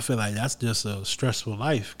I feel like that's just a stressful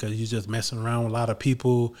life because you're just messing around with a lot of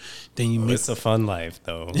people. Then it's a fun life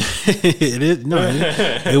though. It is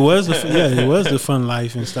it was the fun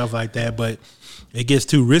life and stuff like that, but it gets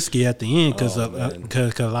too risky at the end because a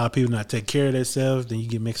lot of people not take care of themselves. Then you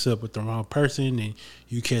get mixed up with the wrong person and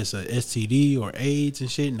you catch a STD or AIDS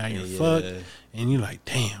and shit. Now you're fucked, and you're like,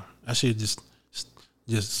 damn, I should just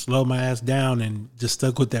slow my ass down and just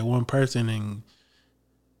stuck with that one person and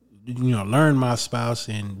learn my spouse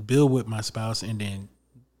and build with my spouse and then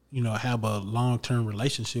have a long-term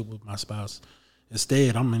relationship with my spouse.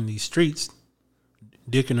 Instead, I'm in these streets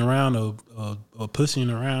dicking around or pushing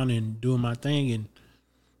around and doing my thing, and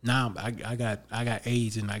now I got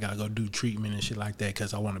AIDS and I gotta go do treatment and shit like that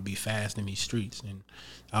because I want to be fast in these streets. And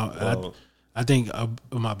I think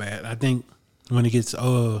my bad. I think when it gets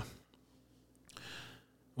when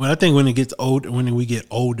we get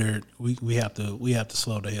older, we have to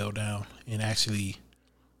slow the hell down and actually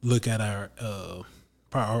look at our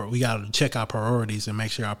we got to check our priorities and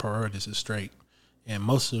make sure our priorities are straight. And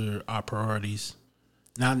most of our priorities,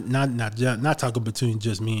 not talking between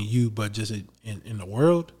just me and you, but just in the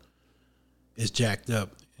world, is jacked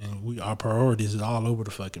up, and our priorities is all over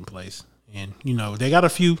the fucking place. And they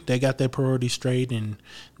got their priorities straight, and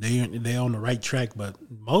they on the right track, but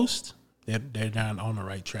most they're not on the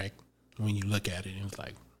right track when you look at it, and it's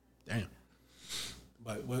like, damn.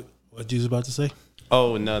 But what you was about to say?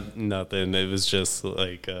 Oh, nothing. It was just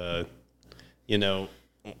like,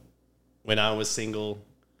 when I was single,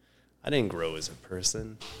 I didn't grow as a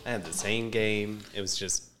person. I had the same game. It was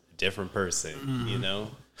just a different person,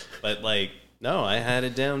 But no, I had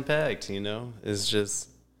it down packed, It's just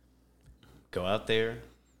go out there,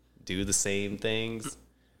 do the same things,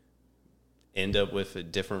 end up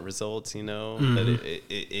with different results, But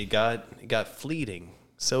it got fleeting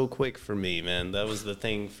so quick for me, man. That was the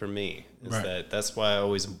thing for me. That's why I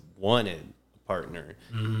always wanted a partner,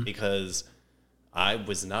 because I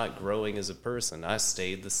was not growing as a person. I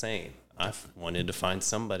stayed the same. I wanted to find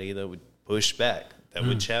somebody that would push back, that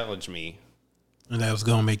would challenge me, and that was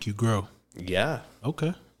gonna make you grow. Yeah.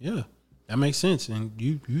 Okay. Yeah, that makes sense. And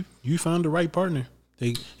you found the right partner.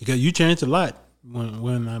 Because you changed a lot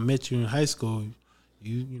when I met you in high school.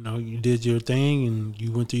 You did your thing and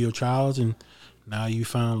you went through your trials, and now you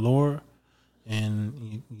found Laura,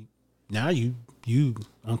 and now you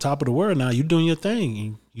on top of the world. Now you doing your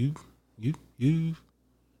thing. You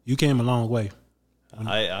came a long way.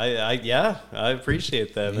 I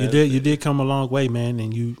appreciate that, man. You did come a long way, man,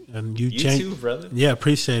 and you changed too, brother. Yeah,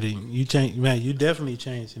 appreciate it. You changed, man. You definitely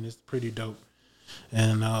changed, and it's pretty dope.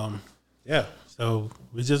 And yeah, so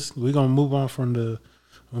we're gonna move on from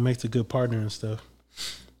what makes a good partner and stuff.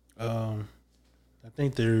 I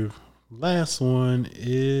think the last one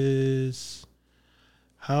is,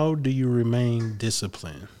 how do you remain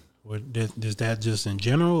disciplined? Is that just in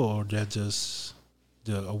general, or that just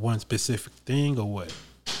one specific thing, or what?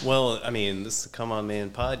 Well, I mean, this is a Come On Man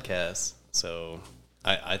podcast, so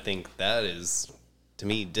I think that is, to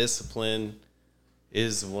me, discipline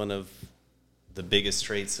is one of the biggest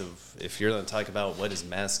traits of, if you're going to talk about what is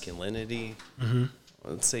masculinity,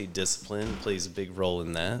 let's say discipline plays a big role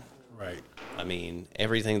in that. Right. I mean,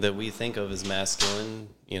 everything that we think of as masculine,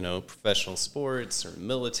 professional sports or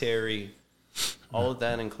military, all of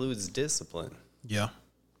that includes discipline. Yeah.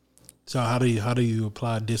 So how do you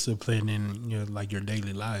apply discipline in your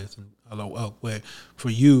daily lives? And for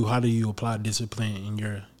you, how do you apply discipline in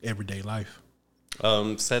your everyday life?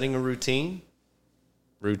 Setting a routine.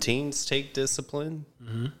 Routines take discipline.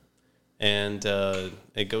 And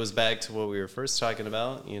it goes back to what we were first talking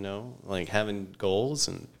about, like having goals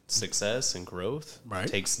and success and growth. Right.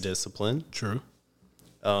 Takes discipline. True.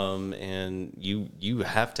 And you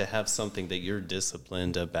have to have something that you're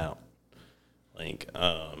disciplined about. Like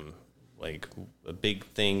a big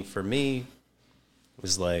thing for me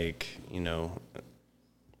was it's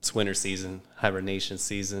winter season, hibernation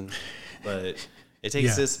season, but It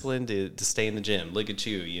takes discipline to stay in the gym. Look at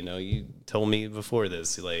you. You know, you told me before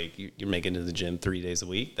this, like, you're making it to the gym 3 days a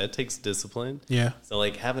week. That takes discipline. Yeah. So,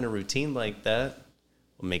 like, having a routine like that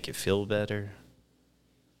will make you feel better,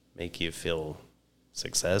 make you feel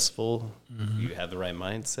successful. You have the right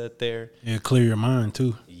mindset there. Yeah, clear your mind,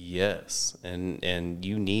 too. Yes. And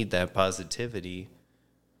you need that positivity,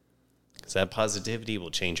 because that positivity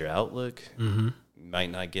will change your outlook. Mm-hmm. You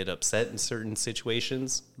might not get upset in certain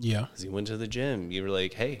situations. Yeah. Because you went to the gym. You were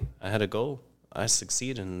like, hey, I had a goal. I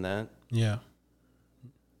succeeded in that. Yeah.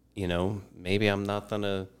 You know, maybe I'm not going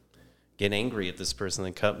to get angry at this person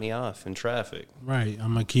that cut me off in traffic. Right.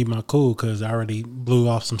 I'm going to keep my cool because I already blew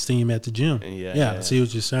off some steam at the gym. Yeah. I see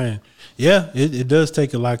what you're saying. Yeah, it does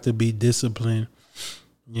take a lot to be disciplined.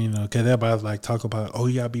 You know, because everybody's like talk about, oh,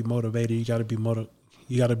 you got to be motivated. You got to be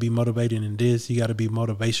You got to be motivated in this. You got to be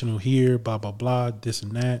motivational here. Blah blah blah. This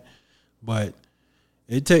and that. But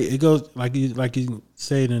it goes like you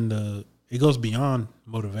said it goes beyond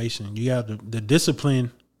motivation. You got the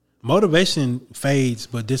discipline. Motivation fades,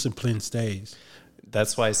 but discipline stays.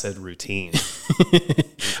 That's why I said routine.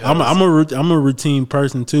 I'm a routine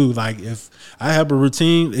person too. Like if I have a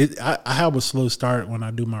routine, I have a slow start when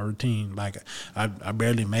I do my routine. Like I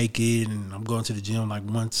barely make it, and I'm going to the gym like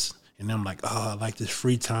once. And then I'm like, oh, I like this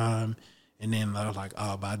free time. And then I was like,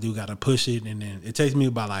 oh, but I do got to push it. And then it takes me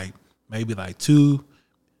about maybe 2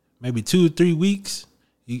 or 3 weeks.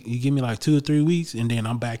 You give me like 2 or 3 weeks, and then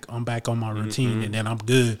I'm back on my routine, and then I'm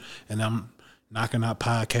good. And I'm knocking out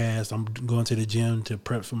podcasts. I'm going to the gym to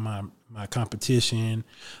prep for my competition.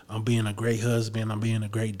 I'm being a great husband. I'm being a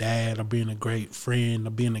great dad. I'm being a great friend.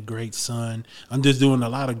 I'm being a great son. I'm just doing a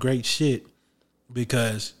lot of great shit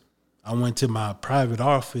because I went to my private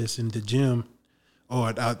office in the gym,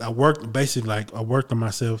 or I worked basically like I worked on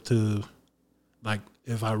myself to, like,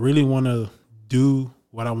 if I really want to do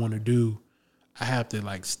what I want to do, I have to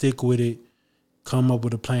like stick with it, come up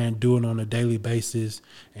with a plan, do it on a daily basis,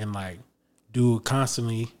 and like do it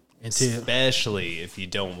constantly until. Especially if you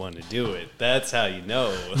don't want to do it, that's how you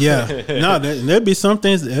know. Yeah, no, there'd be some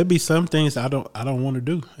things. There'd be some things I don't want to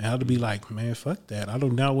do. I have to be like, man, fuck that. I do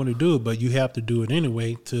not want to do it, but you have to do it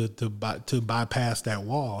anyway to bypass that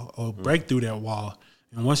wall or break through that wall.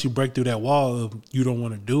 And once you break through that wall of you don't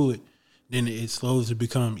want to do it, then it slowly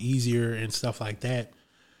become easier and stuff like that.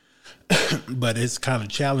 But it's kind of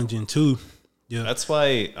challenging too. Yeah, that's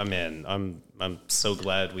why I'm so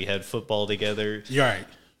glad we had football together. You're right.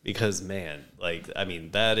 Because, man, like, I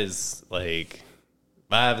mean, that is, like,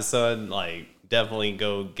 if I have a son, like, definitely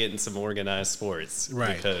go get in some organized sports.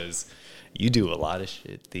 Right. Because you do a lot of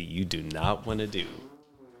shit that you do not want to do.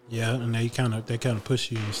 Yeah, and they kind of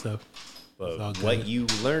push you and stuff. But what you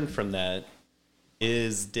learn from that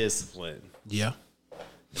is discipline. Yeah.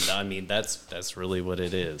 And, I mean, that's really what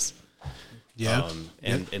it is. Yeah.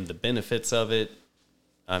 And the benefits of it,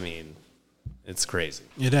 I mean, it's crazy.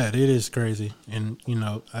 Yeah, it is crazy. And, you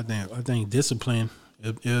know, I think discipline,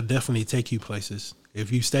 it'll definitely take you places.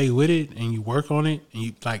 If you stay with it and you work on it and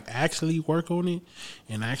you like actually work on it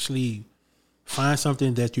and actually find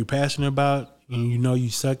something that you're passionate about and you know you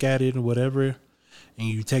suck at it or whatever, and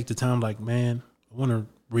you take the time like, man, I want to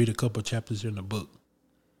read a couple chapters in the book.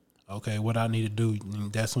 Okay, what I need to do,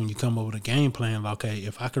 and that's when you come up with a game plan. Like, okay,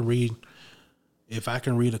 if I can read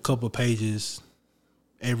a couple pages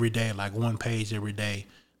every day, like one page every day,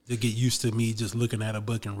 to get used to me just looking at a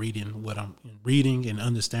book and reading what I'm reading and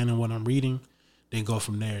understanding what I'm reading, then go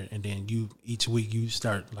from there. And then each week you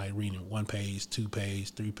start like reading 1 page, 2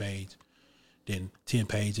 page, 3 page, then 10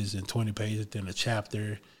 pages and 20 pages, then a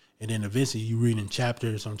chapter. And then eventually you reading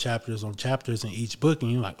chapters on chapters on chapters in each book,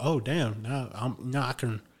 and you're like, oh damn, now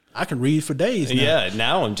I can read for days now. Yeah,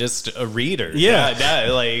 now I'm just a reader. Yeah.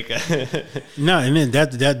 Now, like no, and then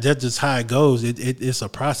that's just how it goes. It's a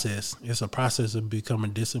process. It's a process of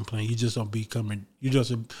becoming disciplined. You just don't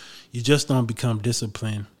become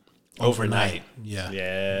disciplined overnight.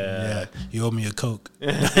 Yeah. You owe me a Coke.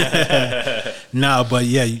 No, but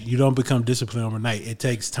yeah, you don't become disciplined overnight. It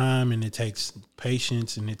takes time and it takes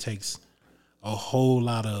patience and it takes a whole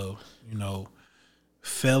lot of, you know,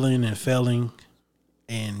 failing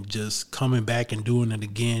and just coming back and doing it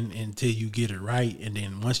again until you get it right. And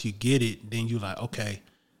then once you get it, then you're like, okay,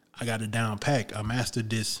 I got it down packed. I mastered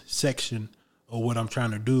this section of what I'm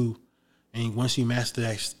trying to do. And once you master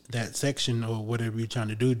that section or whatever you're trying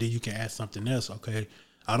to do, then you can add something else. Okay,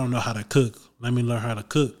 I don't know how to cook. Let me learn how to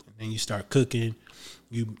cook. Then you start cooking.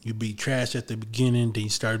 You be trash at the beginning. Then you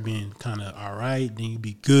start being kind of all right. Then you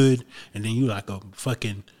be good. And then you like a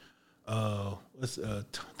fucking, what's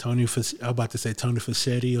Tony? I'm about to say Tony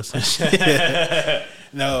Fischetti or something.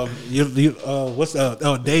 No, what's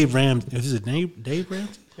Dave Ramsey? Is it Dave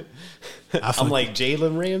Ramsey? I'm like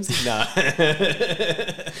Jalen Ramsey. Nah,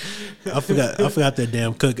 I forgot that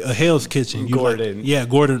damn cook. Hell's Kitchen. Gordon.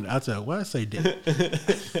 Gordon. I said, why I say Dave?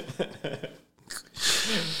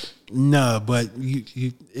 No, but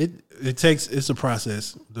it's a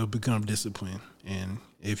process to become disciplined, and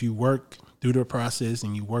if you work through the process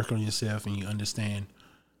and you work on yourself and you understand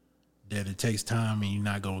that it takes time and you're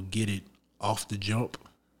not gonna get it off the jump,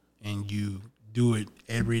 and you do it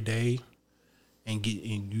every day, and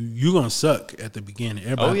you're gonna suck at the beginning.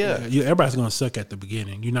 Everybody's gonna suck at the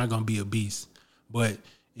beginning. You're not gonna be a beast, but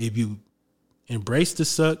if you embrace the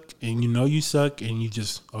suck and you suck and you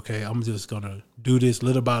just, okay, I'm just gonna do this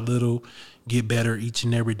little by little, get better each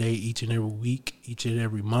and every day, each and every week, each and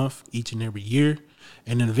every month, each and every year,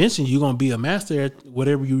 and then eventually you're gonna be a master at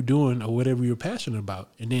whatever you're doing or whatever you're passionate about.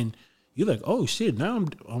 And then you're like, oh shit, now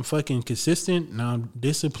I'm fucking consistent, now I'm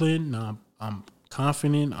disciplined, now I'm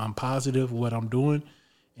confident, I'm positive what I'm doing,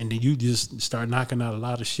 and then you just start knocking out a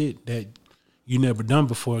lot of shit that you never done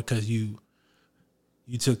before because you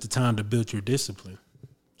took the time to build your discipline.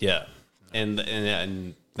 Yeah. And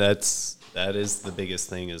that is the biggest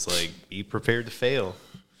thing, is like, be prepared to fail.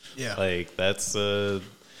 Yeah. Like, that's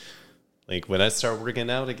like when I start working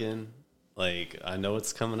out again, like, I know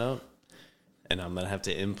it's coming up and I'm going to have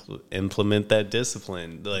to implement that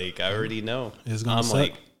discipline. Like, I already know. I'm suck.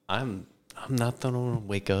 Like, I'm not going to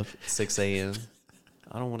wake up at 6 a.m.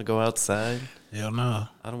 I don't want to go outside. Hell no.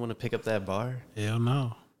 I don't want to pick up that bar. Hell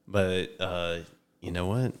no. But, you know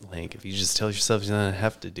what? Like, if you just tell yourself you're going to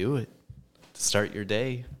have to do it to start your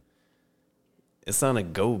day, it's not going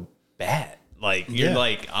to go bad. Like, you're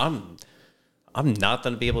like, I'm not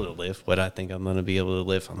going to be able to lift what I think I'm going to be able to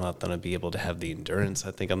lift. I'm not going to be able to have the endurance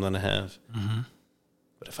I think I'm going to have. Mm-hmm.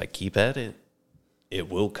 But if I keep at it, it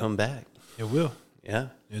will come back. It will. Yeah.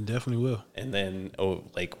 It definitely will. And then,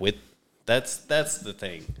 that's the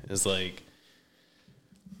thing, is like,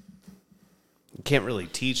 you can't really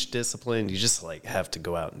teach discipline. You just like have to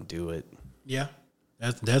go out and do it. Yeah,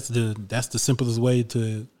 that's the simplest way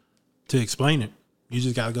to explain it. You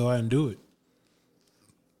just gotta go out and do it.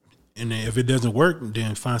 And then if it doesn't work,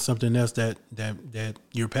 then find something else that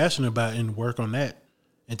you're passionate about and work on that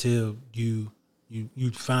until you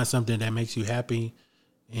find something that makes you happy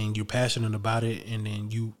and you're passionate about it, and then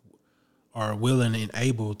you are willing and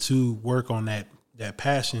able to work on that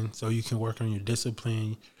passion, so you can work on your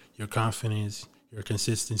discipline, your confidence, your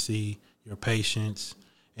consistency, your patience,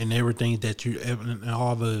 and everything that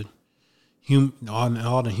all the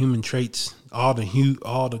human traits, all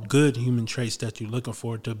the good human traits that you're looking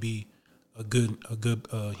for to be a good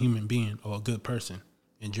human being or a good person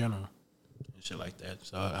in general, and shit like that.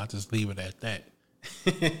 So I'll just leave it at that.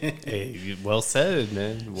 Hey, well said,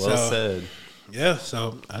 man. Well said. Yeah.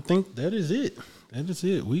 So I think that is it.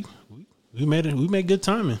 We made it. We made good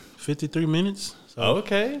timing. 53 minutes. So,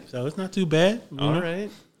 okay. So it's not too bad. All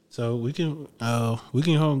right. So we can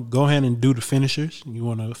go ahead and do the finishers. You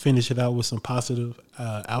want to finish it out with some positive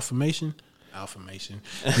affirmation,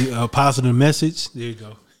 the positive message. There you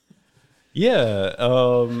go. Yeah.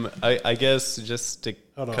 I guess just to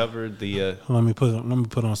cover the. Let me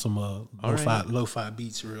put on some lo-fi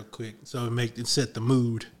beats real quick, so it set the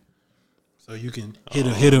mood. So you can hit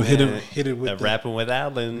it with that rapping with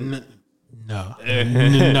Alan. No.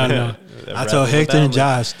 I told Hector and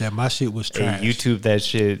Josh that my shit was trash. Hey, YouTube that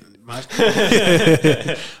shit.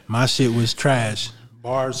 My shit was trash.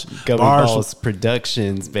 Bars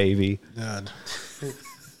Productions, baby. God.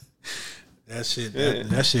 That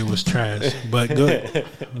shit was trash. But good.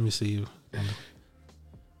 Let me see you.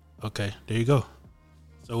 Okay, there you go.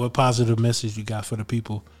 So what positive message you got for the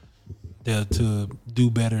people to do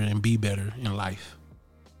better and be better in life?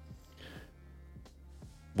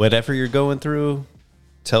 Whatever you're going through,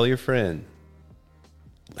 tell your friend.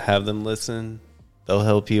 Have them listen. They'll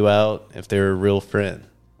help you out if they're a real friend.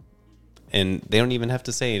 And they don't even have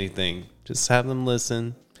to say anything. Just have them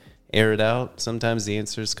listen, air it out. Sometimes the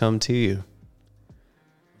answers come to you.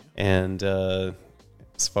 And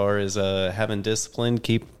as far as having discipline,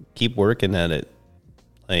 keep working at it.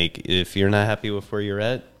 Like, if you're not happy with where you're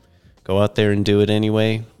at, go out there and do it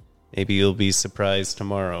anyway. Maybe you'll be surprised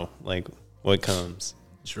tomorrow, like what comes.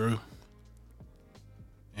 True.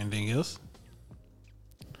 Anything else?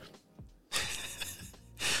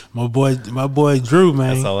 My boy Drew,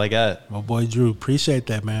 man. That's all I got. My boy Drew. Appreciate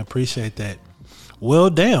that, man. Appreciate that.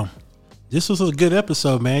 Well, damn. This was a good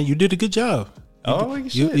episode, man. You did a good job.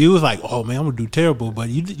 You was like, oh man, I'm gonna do terrible, but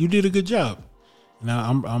you did a good job.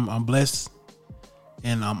 Now I'm blessed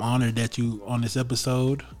And I'm honored that you on this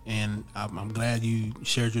episode, and I'm glad you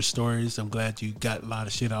shared your stories. I'm glad you got a lot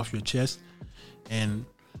of shit off your chest, and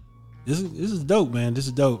this is dope, man. This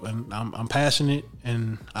is dope, and I'm passionate,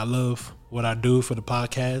 and I love what I do for the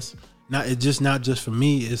podcast. Not just for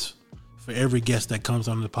me, it's for every guest that comes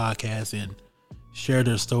on the podcast and share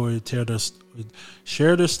their story, tell their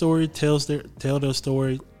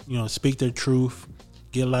story. You know, speak their truth,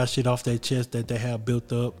 get a lot of shit off their chest that they have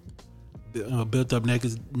built up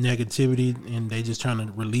negativity, and they just trying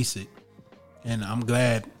to release it. And I'm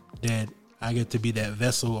glad that I get to be that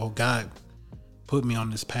vessel, or God put me on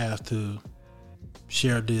this path to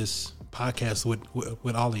share this podcast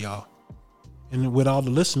with all of y'all, and with all the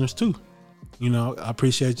listeners too. You know, I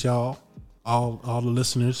appreciate y'all, all the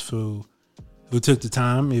listeners who took the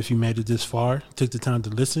time. If you made it this far, took the time to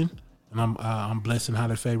listen, and I'm blessed and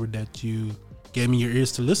highly favored that you gave me your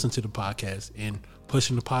ears to listen to the podcast and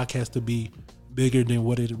pushing the podcast to be bigger than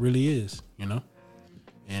what it really is. You know,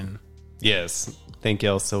 and yes, thank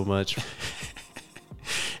y'all so much.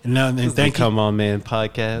 And now, and thank Come On Man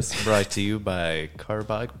podcast brought to you by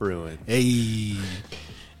Carbach Brewing. Hey,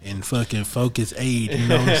 and fucking Focus Aid, you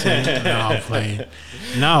know what I'm saying? No, I'm playing.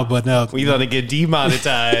 No, but we gonna get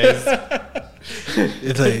demonetized.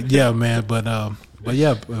 It's like, yeah, man, but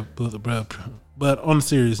yeah, but on a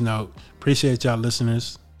serious note, appreciate y'all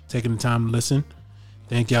listeners taking the time to listen.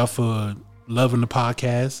 Thank y'all for loving the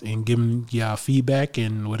podcast and giving y'all feedback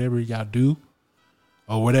and whatever y'all do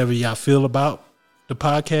or whatever y'all feel about the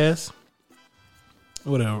podcast,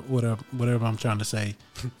 whatever I'm trying to say.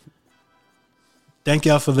 Thank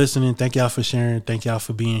y'all for listening. Thank y'all for sharing. Thank y'all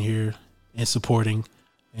for being here and supporting.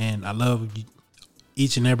 And I love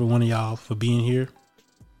each and every one of y'all for being here.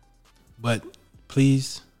 But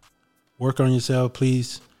please work on yourself.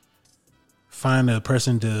 Please find a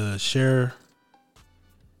person to share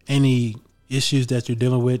any issues that you're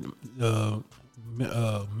dealing with,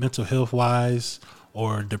 mental health wise,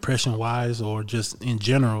 or depression wise, or just in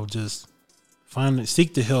general. Just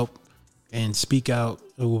seek the help and speak out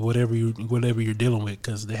whatever you're dealing with,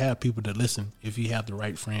 because they have people that listen if you have the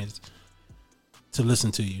right friends to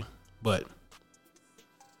listen to you. But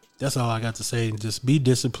that's all I got to say. Just be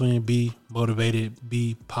disciplined, be motivated,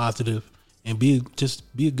 be positive, and be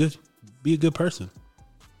a good person.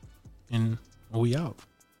 And we out.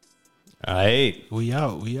 All right. We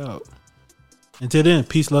out. Until then,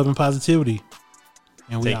 peace, love, and positivity.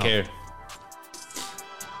 And we Take out. care.